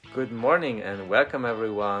Good morning and welcome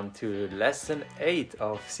everyone to lesson 8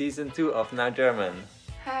 of season 2 of Now German.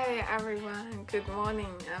 Hi everyone, good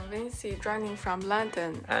morning. I'm Vinci joining from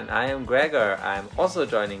London. And I am Gregor. I'm also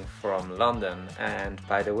joining from London. And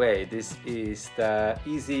by the way, this is the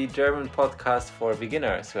easy German podcast for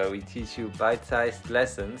beginners where we teach you bite-sized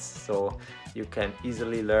lessons so you can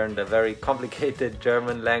easily learn the very complicated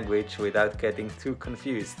German language without getting too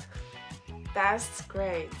confused. That's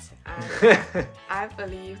great. And I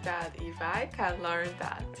believe that if I can learn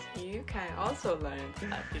that, you can also learn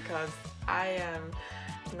that because I am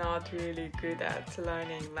not really good at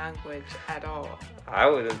learning language at all. I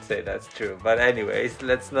wouldn't say that's true. But anyways,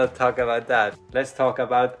 let's not talk about that. Let's talk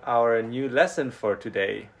about our new lesson for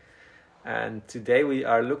today. And today we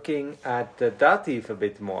are looking at the Dativ a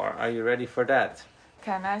bit more. Are you ready for that?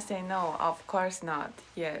 Can I say no? Of course not.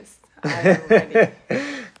 Yes, I am ready.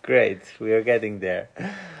 Great, we are getting there.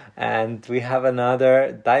 And we have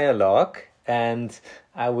another dialogue, and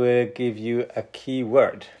I will give you a key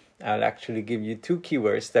word. I'll actually give you two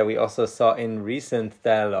keywords that we also saw in recent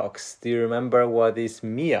dialogues. Do you remember what is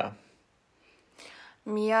mir?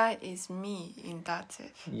 Mir is me in Dativ.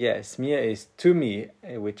 Yes, mir is to me,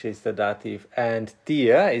 which is the dative, and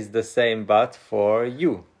dir is the same but for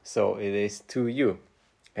you. So it is to you.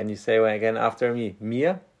 Can you say again after me?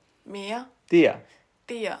 Mir, Mir, dir.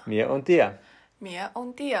 dir, Mir und dir. mir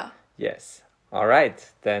und dir. Yes. All right,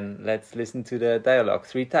 then let's listen to the dialogue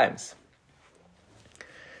 3 times.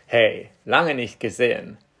 Hey, lange nicht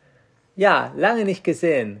gesehen. Ja, lange nicht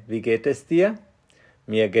gesehen. Wie geht es dir?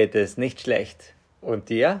 Mir geht es nicht schlecht. Und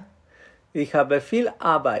dir? Ich habe viel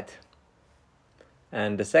Arbeit.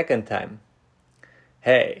 And the second time.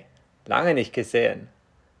 Hey, lange nicht gesehen.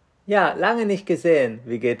 Ja, lange nicht gesehen.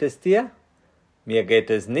 Wie geht es dir? Mir geht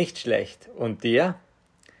es nicht schlecht. Und dir?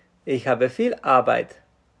 Ich habe viel Arbeit.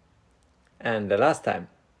 And the last time.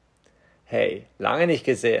 Hey, lange nicht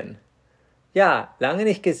gesehen. Ja, lange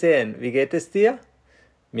nicht gesehen. Wie geht es dir?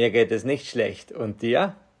 Mir geht es nicht schlecht. Und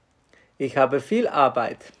dir? Ich habe viel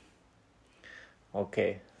Arbeit.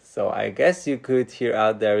 Okay, so I guess you could hear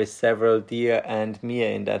out there is several dir and mir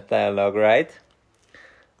in that dialogue, right?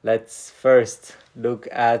 Let's first look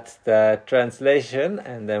at the translation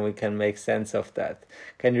and then we can make sense of that.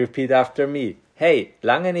 Can you repeat after me? Hey,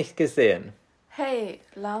 lange nicht gesehen. Hey,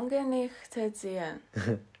 lange nicht gesehen.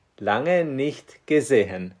 Lange nicht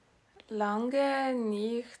gesehen. Lange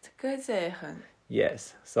nicht gesehen.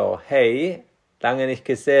 Yes, so hey, lange nicht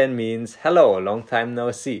gesehen means hello, long time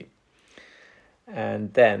no see.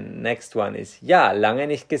 And then next one is ja, lange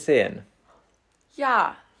nicht gesehen.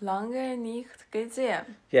 Ja, lange nicht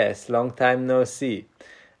gesehen. Yes, long time no see.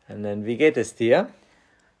 And then wie geht es dir?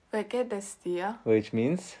 Wie geht es dir? Which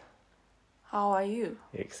means How are you?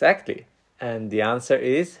 exactly. And the answer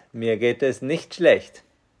is mir geht es nicht schlecht.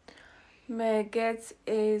 Mir geht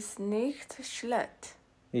es nicht schlecht.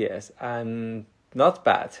 Yes, I'm not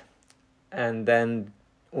bad. And then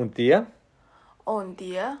und dir? Und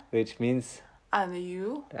dir? Which means And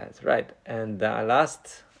you? that's right. And the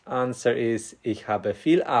last answer is ich habe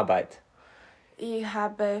viel Arbeit. Ich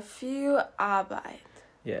habe viel Arbeit.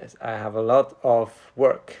 Yes, I have a lot of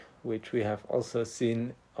work, which we have also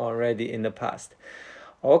seen already in the past.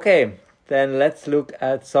 Okay, then let's look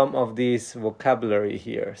at some of these vocabulary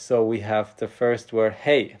here. So we have the first word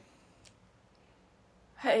hey,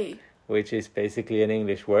 Hey, which is basically an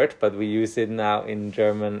English word, but we use it now in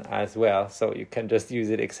German as well. So you can just use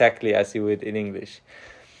it exactly as you would in English.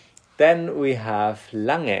 Then we have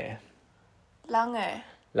lange. lange.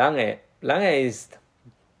 Lange. Lange is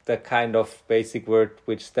the kind of basic word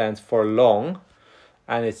which stands for long,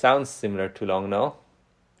 and it sounds similar to long, no?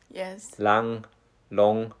 Yes. Lang,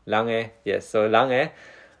 long, lange. Yes, so lange.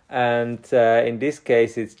 And in this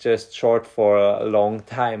case, it's just short for a long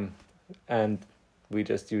time. And we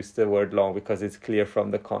just use the word long because it's clear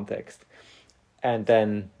from the context. And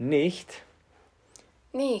then nicht.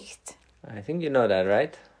 Nicht. I think you know that,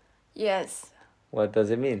 right? Yes. What does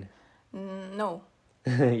it mean? No.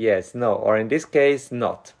 Yes, no. Or in this case,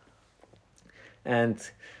 not. And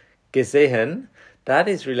gesehen, that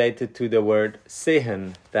is related to the word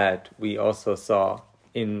sehen that we also saw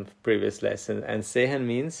in previous lesson. And sehen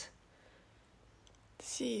means?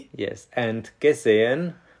 See. Yes. And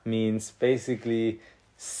gesehen means basically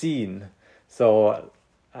seen. So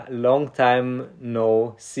a long time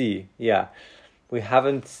no see. Yeah. We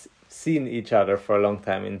haven't seen each other for a long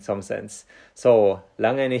time in some sense. So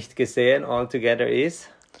lange nicht gesehen altogether is?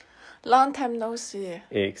 Long time no see.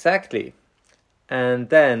 Exactly. And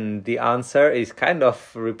then the answer is kind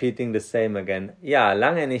of repeating the same again. Ja,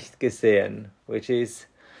 lange nicht gesehen, which is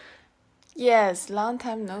Yes, long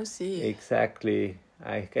time no see. exactly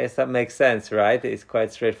I guess that makes sense, right? It's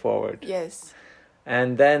quite straightforward. Yes.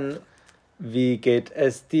 And then, wie geht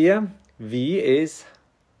es dir? Wie is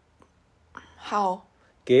How?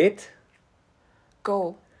 geht.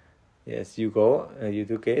 Go. Yes, you go. You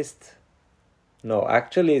do gehst. No,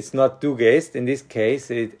 actually, it's not du gehst. In this case,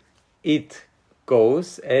 it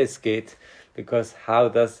goes. Es geht. Because how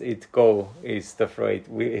does it go is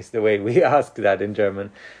the way we ask that in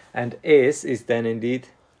German. And is then indeed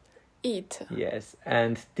It. yes.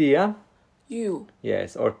 And dir, You.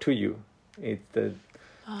 yes, or to you. It's the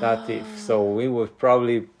dative. So we would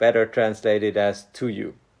probably better translate it as to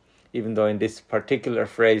you. Even though in this particular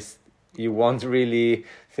phrase, you won't really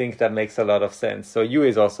think that makes a lot of sense. So you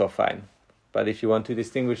is also fine. But if you want to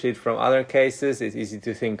distinguish it from other cases, it's easy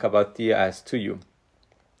to think about dir as to you.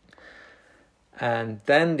 And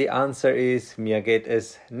then the answer is, mir geht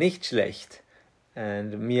es nicht schlecht.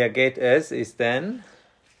 And mir geht es is then?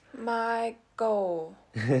 My goal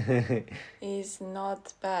is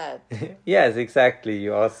not bad. Yes, exactly.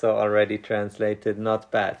 You also already translated not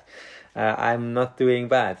bad. I'm not doing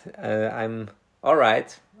bad. I'm all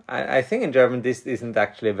right. I think in German this isn't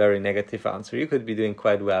actually a very negative answer. You could be doing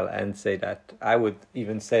quite well and say that. I would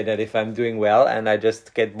even say that if I'm doing well and I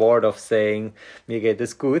just get bored of saying mir geht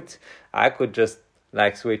es gut, I could just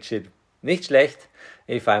like switch it nicht schlecht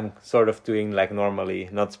if I'm sort of doing like normally,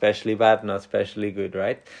 not especially bad, not especially good,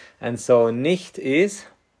 right? And so nicht is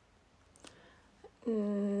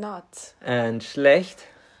Not and schlecht.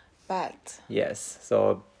 bad. Yes,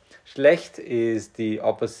 so schlecht is the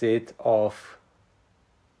opposite of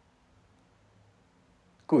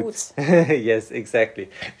gut. Yes, exactly.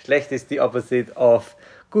 Schlecht is the opposite of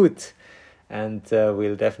gut. And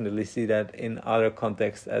we'll definitely see that in other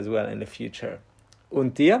contexts as well in the future.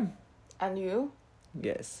 Und dir? And you?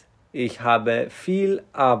 Yes. Ich habe viel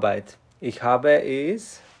Arbeit. Ich habe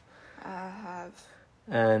is I have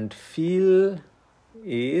and viel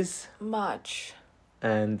is much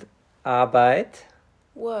and Arbeit.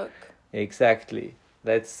 work. Exactly.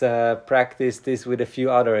 Let's practice this with a few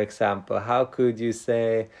other examples. How could you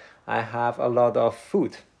say, I have a lot of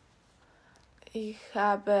food? Ich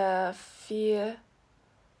habe viel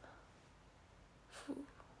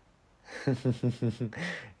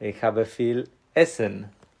Ich habe viel Essen.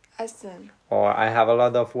 Essen. Or I have a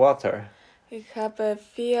lot of water. Ich habe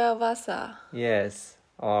viel Wasser. Yes.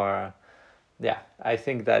 Or, yeah, I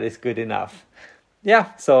think that is good enough.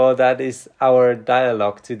 Yeah, so that is our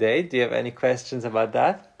dialogue today. Do you have any questions about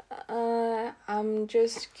that? I'm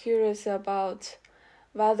just curious about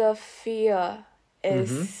whether fear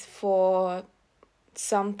is for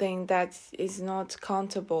something that is not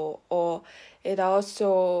countable, or it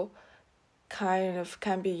also kind of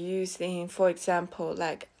can be used in, for example,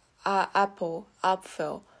 like apple.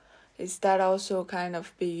 Is that also kind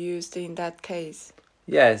of be used in that case?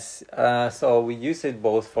 Yes, so we use it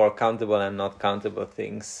both for countable and not countable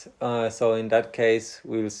things. So in that case,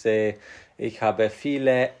 we'll say, ich habe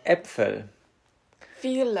viele Äpfel.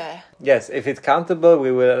 Viele. Yes, if it's countable,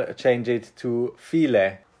 we will change it to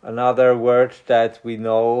viele. Another word that we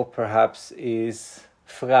know perhaps is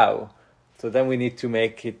Frau. So then we need to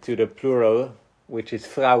make it to the plural, which is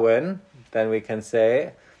Frauen. Then we can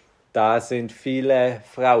say, da sind viele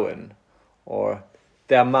Frauen. Or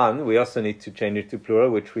der Mann, we also need to change it to plural,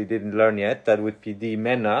 which we didn't learn yet. That would be die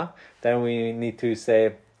Männer. Then we need to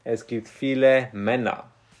say, es gibt viele Männer.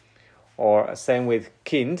 Or same with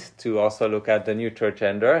Kind, to also look at the neutral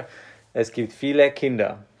gender. Es gibt viele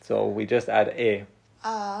Kinder. So we just add e.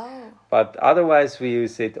 Oh. But otherwise we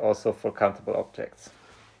use it also for countable objects.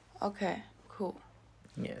 Okay, cool.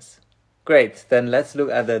 Yes. Great. Then let's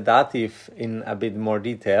look at the dative in a bit more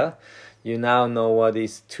detail. You now know what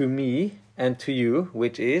is to me and to you,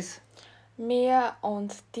 which is? Mir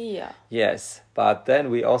und dir. Yes, but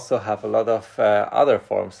then we also have a lot of other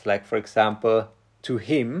forms, like for example, to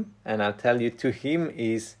him, and I'll tell you to him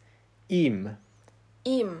is ihm.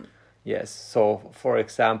 Ihm. Yes, so for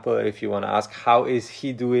example, if you want to ask how is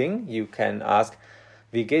he doing, you can ask,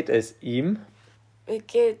 wie geht es ihm? Wie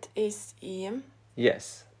geht es ihm?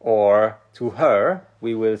 Yes, or to her,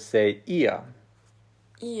 we will say ihr.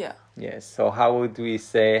 Ihr. Yes, so how would we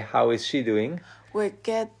say, how is she doing? Wie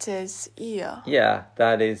geht es ihr? Yeah,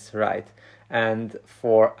 that is right. And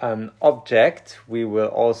for an object, we will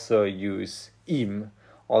also use ihm,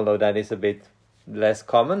 although that is a bit less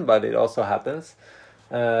common, but it also happens.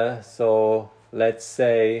 So let's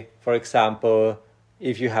say, for example,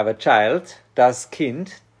 if you have a child, das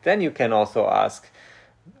Kind, then you can also ask,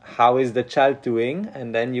 how is the child doing?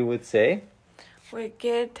 And then you would say, Wie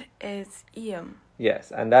geht es ihm?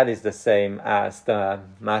 yes, and that is the same as the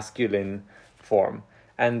masculine form.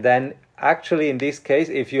 And then actually, in this case,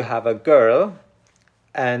 if you have a girl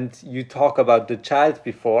and you talk about the child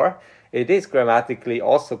before, it is grammatically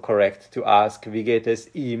also correct to ask, wie geht es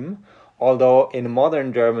ihm? Although in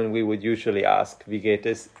modern German we would usually ask, wie geht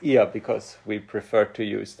es ihr? Because we prefer to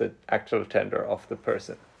use the actual gender of the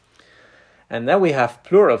person. And then we have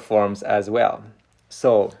plural forms as well.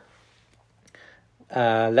 So,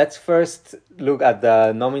 let's first look at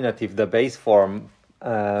the nominative, the base form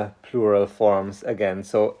plural forms again.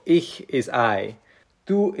 So, ich is I,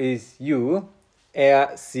 du is you,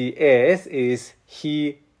 sie, es is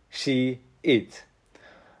he, she, it.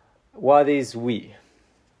 What is we?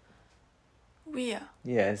 Wir.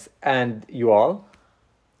 Yes, and you all?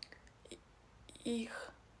 Ich.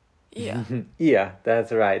 Ihr. Yeah,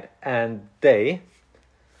 that's right. And they?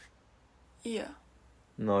 Ihr.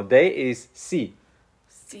 No, they is sie.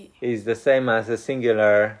 Sie. Is the same as a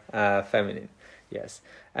singular feminine. Yes.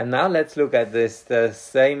 And now let's look at this, the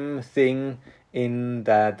same thing in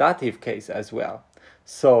the dative case as well.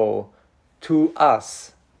 So, to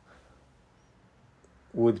us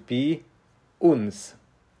would be uns.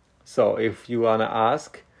 So, if you want to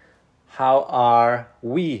ask, how are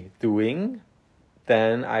we doing?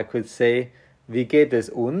 Then I could say, wie geht es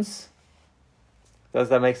uns? Does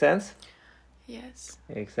that make sense? Yes.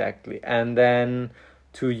 Exactly. And then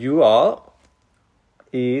to you all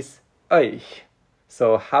is euch.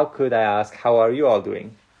 So how could I ask, how are you all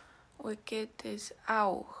doing? Wie geht es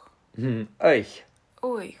auch? Euch.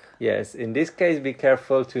 Euch. Yes, in this case be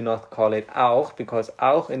careful to not call it auch, because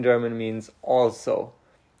auch in German means also.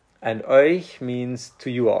 And euch means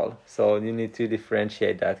to you all. So you need to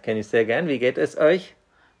differentiate that. Can you say again, wie geht es euch?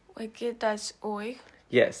 Wie geht es euch?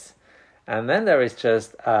 Yes. And then there is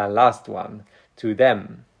just a last one, to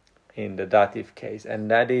them, in the dative case, and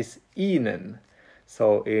that is ihnen.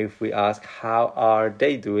 So if we ask, how are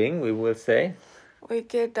they doing, we will say, Wie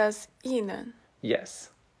geht es ihnen?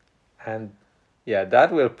 yes. And yeah,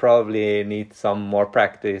 that will probably need some more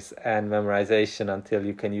practice and memorization until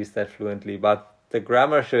you can use that fluently, but the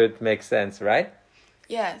grammar should make sense, right?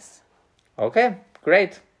 Yes. Okay,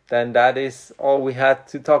 great. Then that is all we had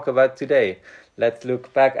to talk about today. Let's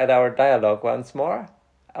look back at our dialogue once more.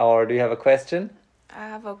 Or do you have a question? I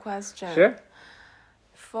have a question. Sure.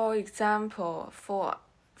 For example,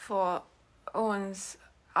 for uns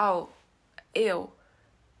auch, you,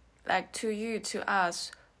 like to you, to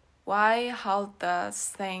us, why, how does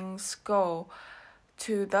things go?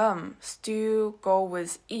 To them, still go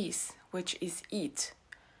with is, which is it.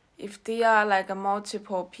 If they are like a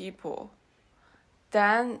multiple people,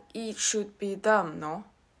 then it should be them, no?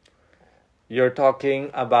 You're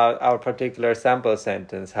talking about our particular sample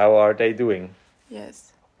sentence. How are they doing?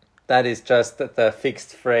 Yes. That is just the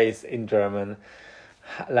fixed phrase in German.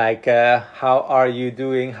 Like, how are you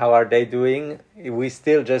doing? How are they doing? We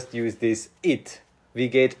still just use this it. Wie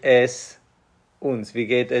geht es uns? Wie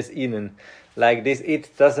geht es ihnen? Like this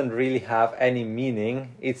it doesn't really have any meaning.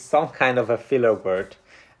 It's some kind of a filler word.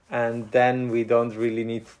 And then we don't really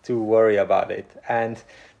need to worry about it. And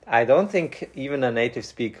I don't think even a native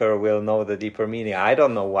speaker will know the deeper meaning. I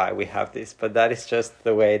don't know why we have this, but that is just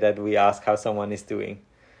the way that we ask how someone is doing.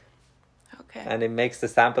 Okay. And it makes the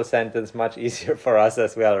sample sentence much easier for us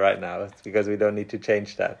as well right now, because we don't need to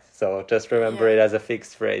change that. So just remember it as a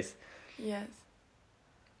fixed phrase. Yes.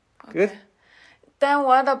 Okay. Good. Then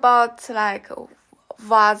what about like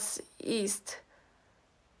was ist?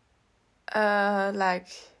 Like,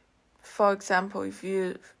 for example, if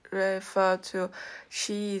you refer to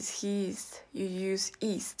she is, he is, you use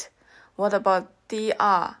ist. What about they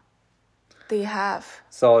are? They have.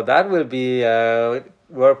 So that will be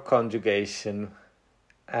verb conjugation.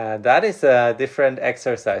 That is a different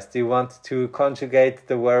exercise. Do you want to conjugate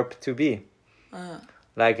the verb to be?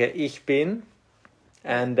 Like ich bin,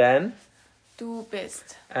 and then? Du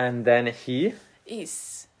bist. And then he?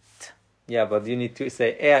 Ist. Yeah, but you need to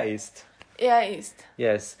say er ist. Er ist.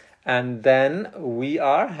 Yes. And then we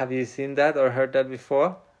are. Have you seen that or heard that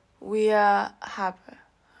before? Wir haben.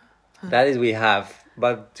 That is we have.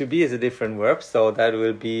 But to be is a different verb, so that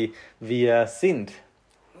will be wir sind.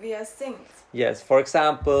 Wir sind. Yes, for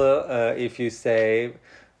example, if you say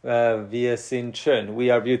wir sind schön,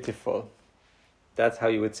 we are beautiful. That's how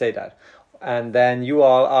you would say that. And then you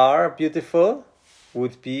all are beautiful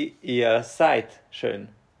would be ihr seid schön.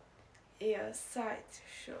 Ihr seid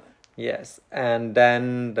schön. Yes, and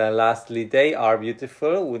then lastly, they are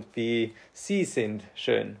beautiful would be sie sind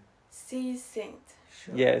schön. Sie sind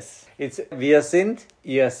schön. Yes, it's wir sind,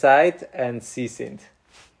 ihr seid, and sie sind.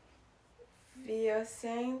 Wir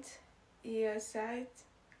sind, ihr seid,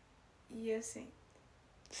 ihr sind.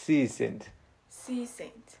 Sie sind. Sie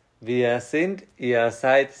sind. Wir sind, ihr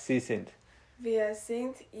seid, sie sind. Wir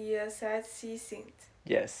sind, ihr seid, sie sind.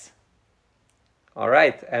 Yes. All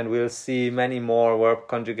right, and we'll see many more verb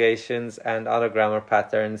conjugations and other grammar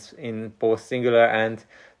patterns in both singular and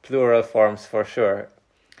plural forms for sure.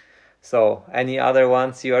 So, any other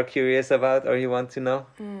ones you are curious about or you want to know?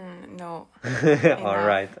 No. All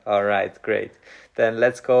right, great. Then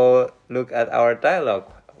let's go look at our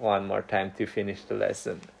dialogue one more time to finish the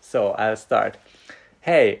lesson. So, I'll start.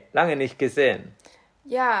 Hey, lange nicht gesehen.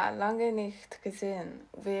 Ja, lange nicht gesehen.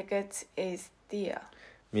 Wie geht es dir?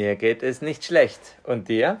 Mir geht es nicht schlecht. Und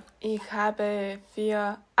dir? Ich habe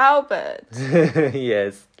viel Arbeit.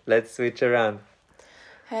 Yes, let's switch around.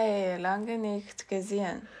 Hey, lange nicht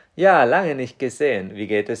gesehen. Ja, lange nicht gesehen. Wie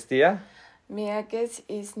geht es dir? Mir geht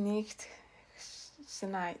es nicht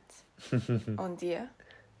seid. Und dir?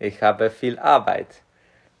 Ich habe viel Arbeit.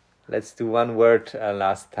 Let's do one word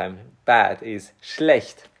last time. Bad is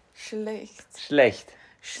schlecht. Schlecht. Schlecht.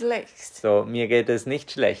 Schlecht. So, mir geht es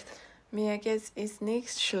nicht schlecht. Mir geht es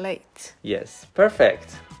nicht schlecht. Yes, perfect.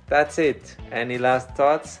 That's it. Any last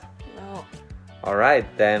thoughts? No. Alright,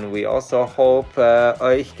 then we also hope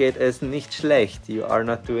euch geht es nicht schlecht. You are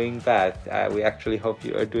not doing bad. We actually hope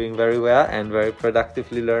you are doing very well and very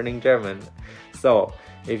productively learning German. So,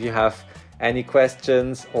 if you have any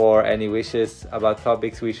questions or any wishes about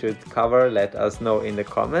topics we should cover, let us know in the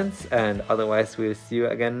comments. And otherwise, we'll see you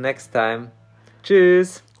again next time.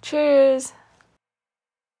 Tschüss! Tschüss!